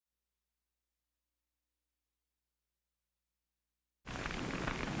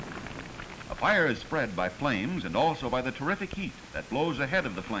Fire is spread by flames and also by the terrific heat that blows ahead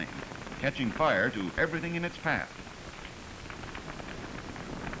of the flame, catching fire to everything in its path.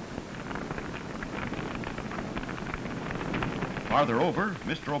 Farther over,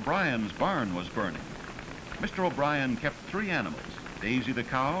 Mr. O'Brien's barn was burning. Mr. O'Brien kept 3 animals, Daisy the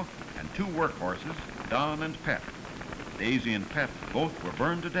cow and 2 work horses, Don and Pet. Daisy and Pet both were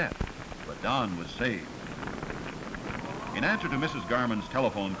burned to death, but Don was saved. In answer to Mrs. Garman's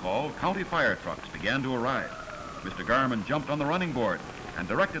telephone call, county fire trucks began to arrive. Mr. Garman jumped on the running board and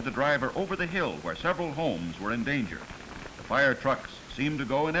directed the driver over the hill where several homes were in danger. The fire trucks seemed to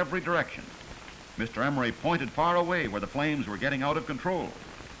go in every direction. Mr. Emery pointed far away where the flames were getting out of control.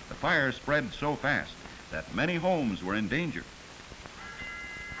 The fire spread so fast that many homes were in danger.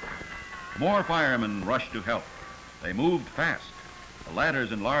 More firemen rushed to help. They moved fast. The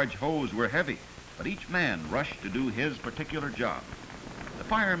ladders and large hose were heavy, but each man rushed to do his particular job. The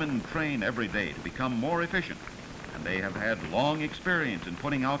firemen train every day to become more efficient, and they have had long experience in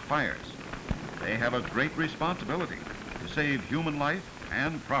putting out fires. They have a great responsibility to save human life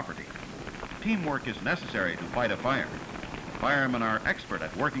and property. Teamwork is necessary to fight a fire. The firemen are expert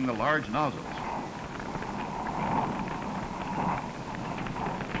at working the large nozzles.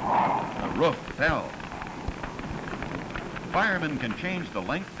 The roof fell. Firemen can change the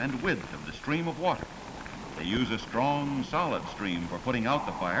length and width of the stream of water. They use a strong, solid stream for putting out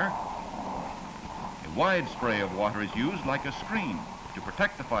the fire. A wide spray of water is used like a screen to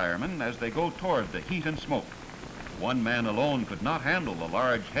protect the firemen as they go toward the heat and smoke. One man alone could not handle the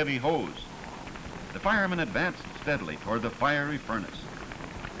large, heavy hose. The firemen advanced steadily toward the fiery furnace.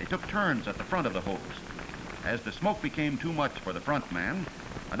 They took turns at the front of the hose. As the smoke became too much for the front man,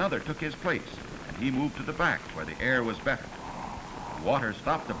 another took his place, and he moved to the back where the air was better. The water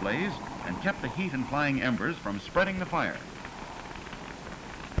stopped the blaze and kept the heat and flying embers from spreading the fire.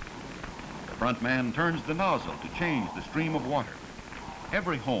 The front man turns the nozzle to change the stream of water.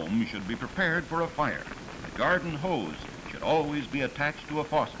 Every home should be prepared for a fire. The garden hose should always be attached to a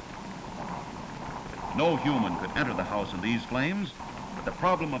faucet. No human could enter the house in these flames, but the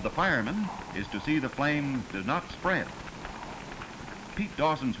problem of the firemen is to see the flame does not spread. Pete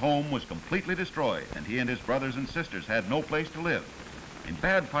Dawson's home was completely destroyed, and he and his brothers and sisters had no place to live. In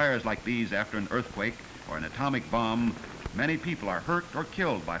bad fires like these after an earthquake or an atomic bomb, many people are hurt or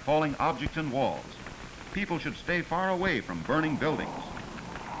killed by falling objects and walls. People should stay far away from burning buildings.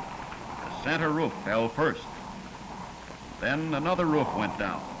 The center roof fell first. Then another roof went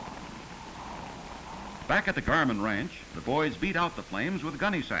down. Back at the Garman Ranch, the boys beat out the flames with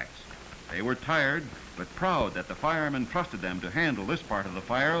gunny sacks. They were tired, but proud that the firemen trusted them to handle this part of the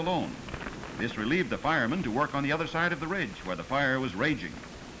fire alone. This relieved the firemen to work on the other side of the ridge where the fire was raging.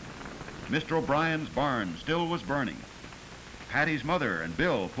 Mr. O'Brien's barn still was burning. Patty's mother and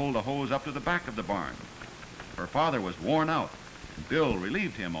Bill pulled a hose up to the back of the barn. Her father was worn out, and Bill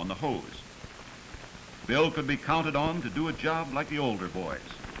relieved him on the hose. Bill could be counted on to do a job like the older boys.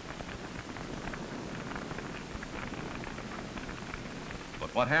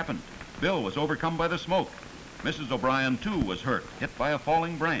 But what happened? Bill was overcome by the smoke. Mrs. O'Brien, too, was hurt, hit by a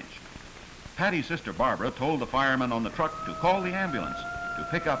falling branch. Patty's sister Barbara told the firemen on the truck to call the ambulance to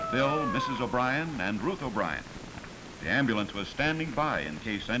pick up Bill, Mrs. O'Brien, and Ruth O'Brien. The ambulance was standing by in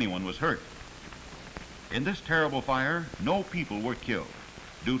case anyone was hurt. In this terrible fire, no people were killed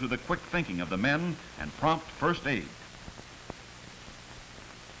due to the quick thinking of the men and prompt first aid.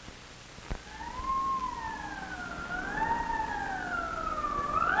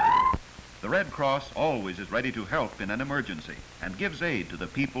 The Red Cross always is ready to help in an emergency and gives aid to the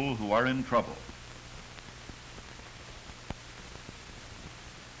people who are in trouble.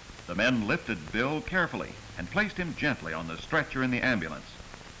 The men lifted Bill carefully and placed him gently on the stretcher in the ambulance.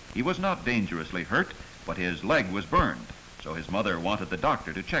 He was not dangerously hurt, but his leg was burned, so his mother wanted the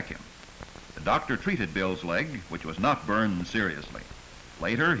doctor to check him. The doctor treated Bill's leg, which was not burned seriously.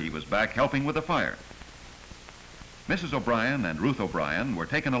 Later, he was back helping with the fire. Mrs. O'Brien and Ruth O'Brien were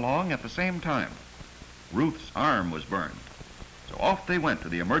taken along at the same time. Ruth's arm was burned, so off they went to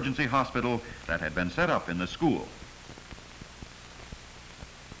the emergency hospital that had been set up in the school.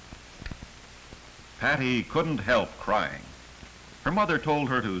 Patty couldn't help crying. Her mother told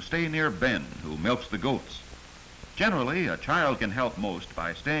her to stay near Ben, who milks the goats. Generally, a child can help most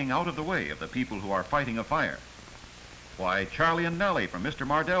by staying out of the way of the people who are fighting a fire. Why, Charlie and Nellie from Mr.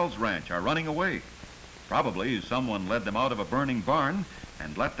 Mardell's ranch are running away. Probably someone led them out of a burning barn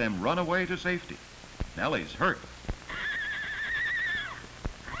and let them run away to safety. Nellie's hurt.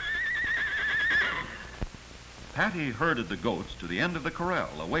 Patty herded the goats to the end of the corral,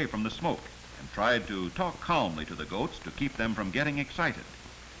 away from the smoke, and tried to talk calmly to the goats to keep them from getting excited.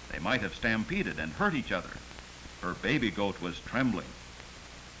 They might have stampeded and hurt each other. Her baby goat was trembling.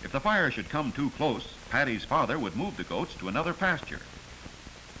 If the fire should come too close, Patty's father would move the goats to another pasture.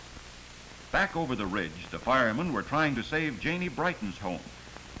 Back over the ridge, the firemen were trying to save Janie Brighton's home.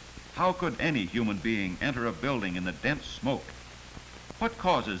 How could any human being enter a building in the dense smoke? What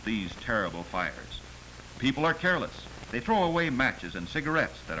causes these terrible fires? People are careless. They throw away matches and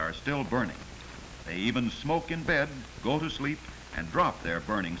cigarettes that are still burning. They even smoke in bed, go to sleep, and drop their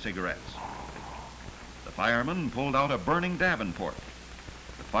burning cigarettes. The firemen pulled out a burning Davenport.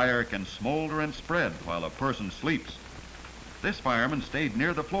 The fire can smolder and spread while a person sleeps. This fireman stayed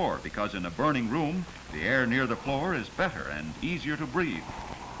near the floor because in a burning room, the air near the floor is better and easier to breathe.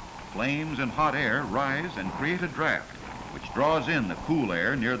 Flames and hot air rise and create a draft, which draws in the cool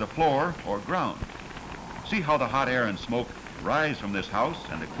air near the floor or ground. See how the hot air and smoke rise from this house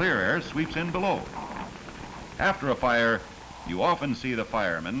and the clear air sweeps in below. After a fire, you often see the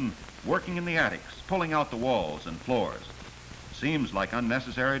firemen working in the attics, pulling out the walls and floors. Seems like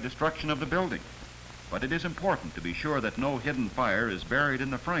unnecessary destruction of the building, but it is important to be sure that no hidden fire is buried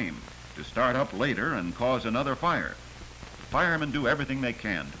in the frame to start up later and cause another fire. Firemen do everything they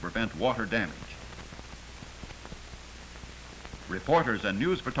can to prevent water damage. Reporters and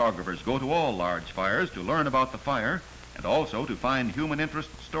news photographers go to all large fires to learn about the fire and also to find human interest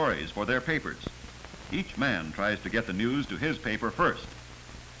stories for their papers. Each man tries to get the news to his paper first.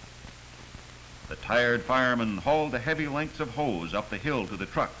 The tired firemen haul the heavy lengths of hose up the hill to the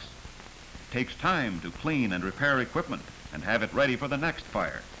trucks. It takes time to clean and repair equipment and have it ready for the next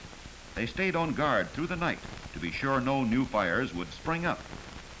fire. They stayed on guard through the night to be sure no new fires would spring up.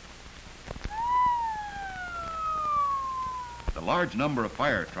 The large number of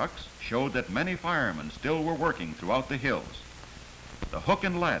fire trucks showed that many firemen still were working throughout the hills. The hook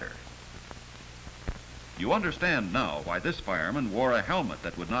and ladder. You understand now why this fireman wore a helmet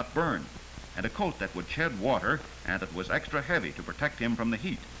that would not burn and a coat that would shed water and that was extra heavy to protect him from the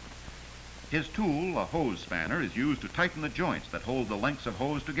heat. His tool, a hose spanner, is used to tighten the joints that hold the lengths of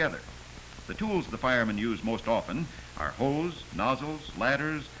hose together. The tools the firemen use most often are hose, nozzles,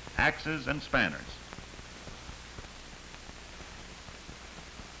 ladders, axes, and spanners.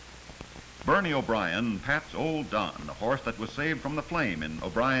 Bernie O'Brien pats old Don, the horse that was saved from the flame in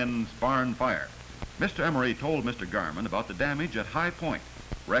O'Brien's barn fire. Mr. Emery told Mr. Garman about the damage at High Point.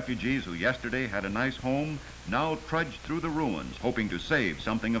 Refugees who yesterday had a nice home now trudged through the ruins hoping to save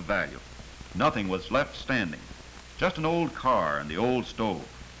something of value. Nothing was left standing. Just an old car and the old stove.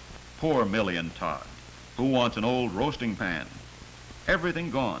 Poor Millie and Todd. Who wants an old roasting pan?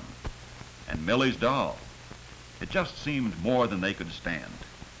 Everything gone. And Millie's doll. It just seemed more than they could stand.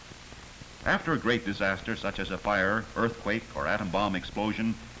 After a great disaster such as a fire, earthquake, or atom bomb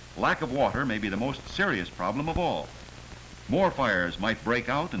explosion, lack of water may be the most serious problem of all. More fires might break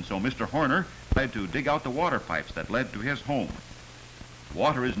out, and so Mr. Horner tried to dig out the water pipes that led to his home.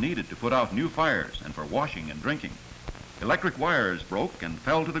 Water is needed to put out new fires and for washing and drinking. Electric wires broke and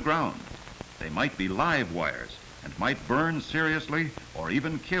fell to the ground. They might be live wires and might burn seriously or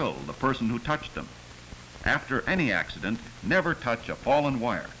even kill the person who touched them. After any accident, never touch a fallen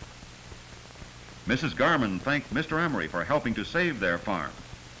wire. Mrs. Garman thanked Mr. Emery for helping to save their farm.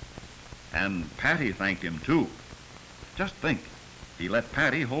 And Patty thanked him too. Just think, he let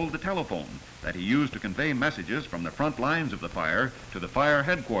Patty hold the telephone that he used to convey messages from the front lines of the fire to the fire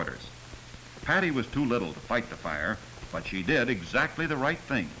headquarters. Patty was too little to fight the fire, but she did exactly the right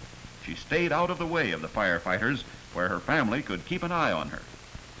thing. She stayed out of the way of the firefighters where her family could keep an eye on her.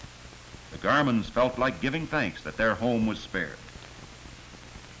 The Garmans felt like giving thanks that their home was spared.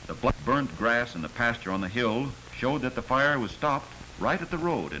 The burnt grass in the pasture on the hill showed that the fire was stopped right at the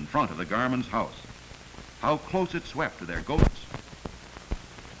road in front of the Garmans' house. How close it swept to their goats.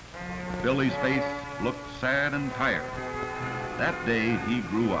 Billy's face looked sad and tired. That day he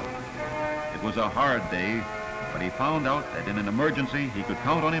grew up. It was a hard day, but he found out that in an emergency he could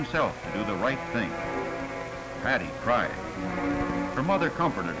count on himself to do the right thing. Patty cried. Her mother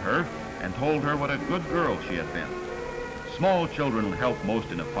comforted her and told her what a good girl she had been. Small children help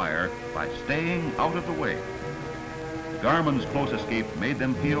most in a fire by staying out of the way. Garman's close escape made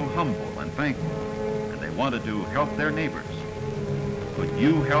them feel humble and thankful, and they wanted to help their neighbors. Could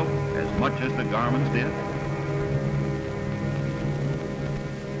you help as much as the Garmans did?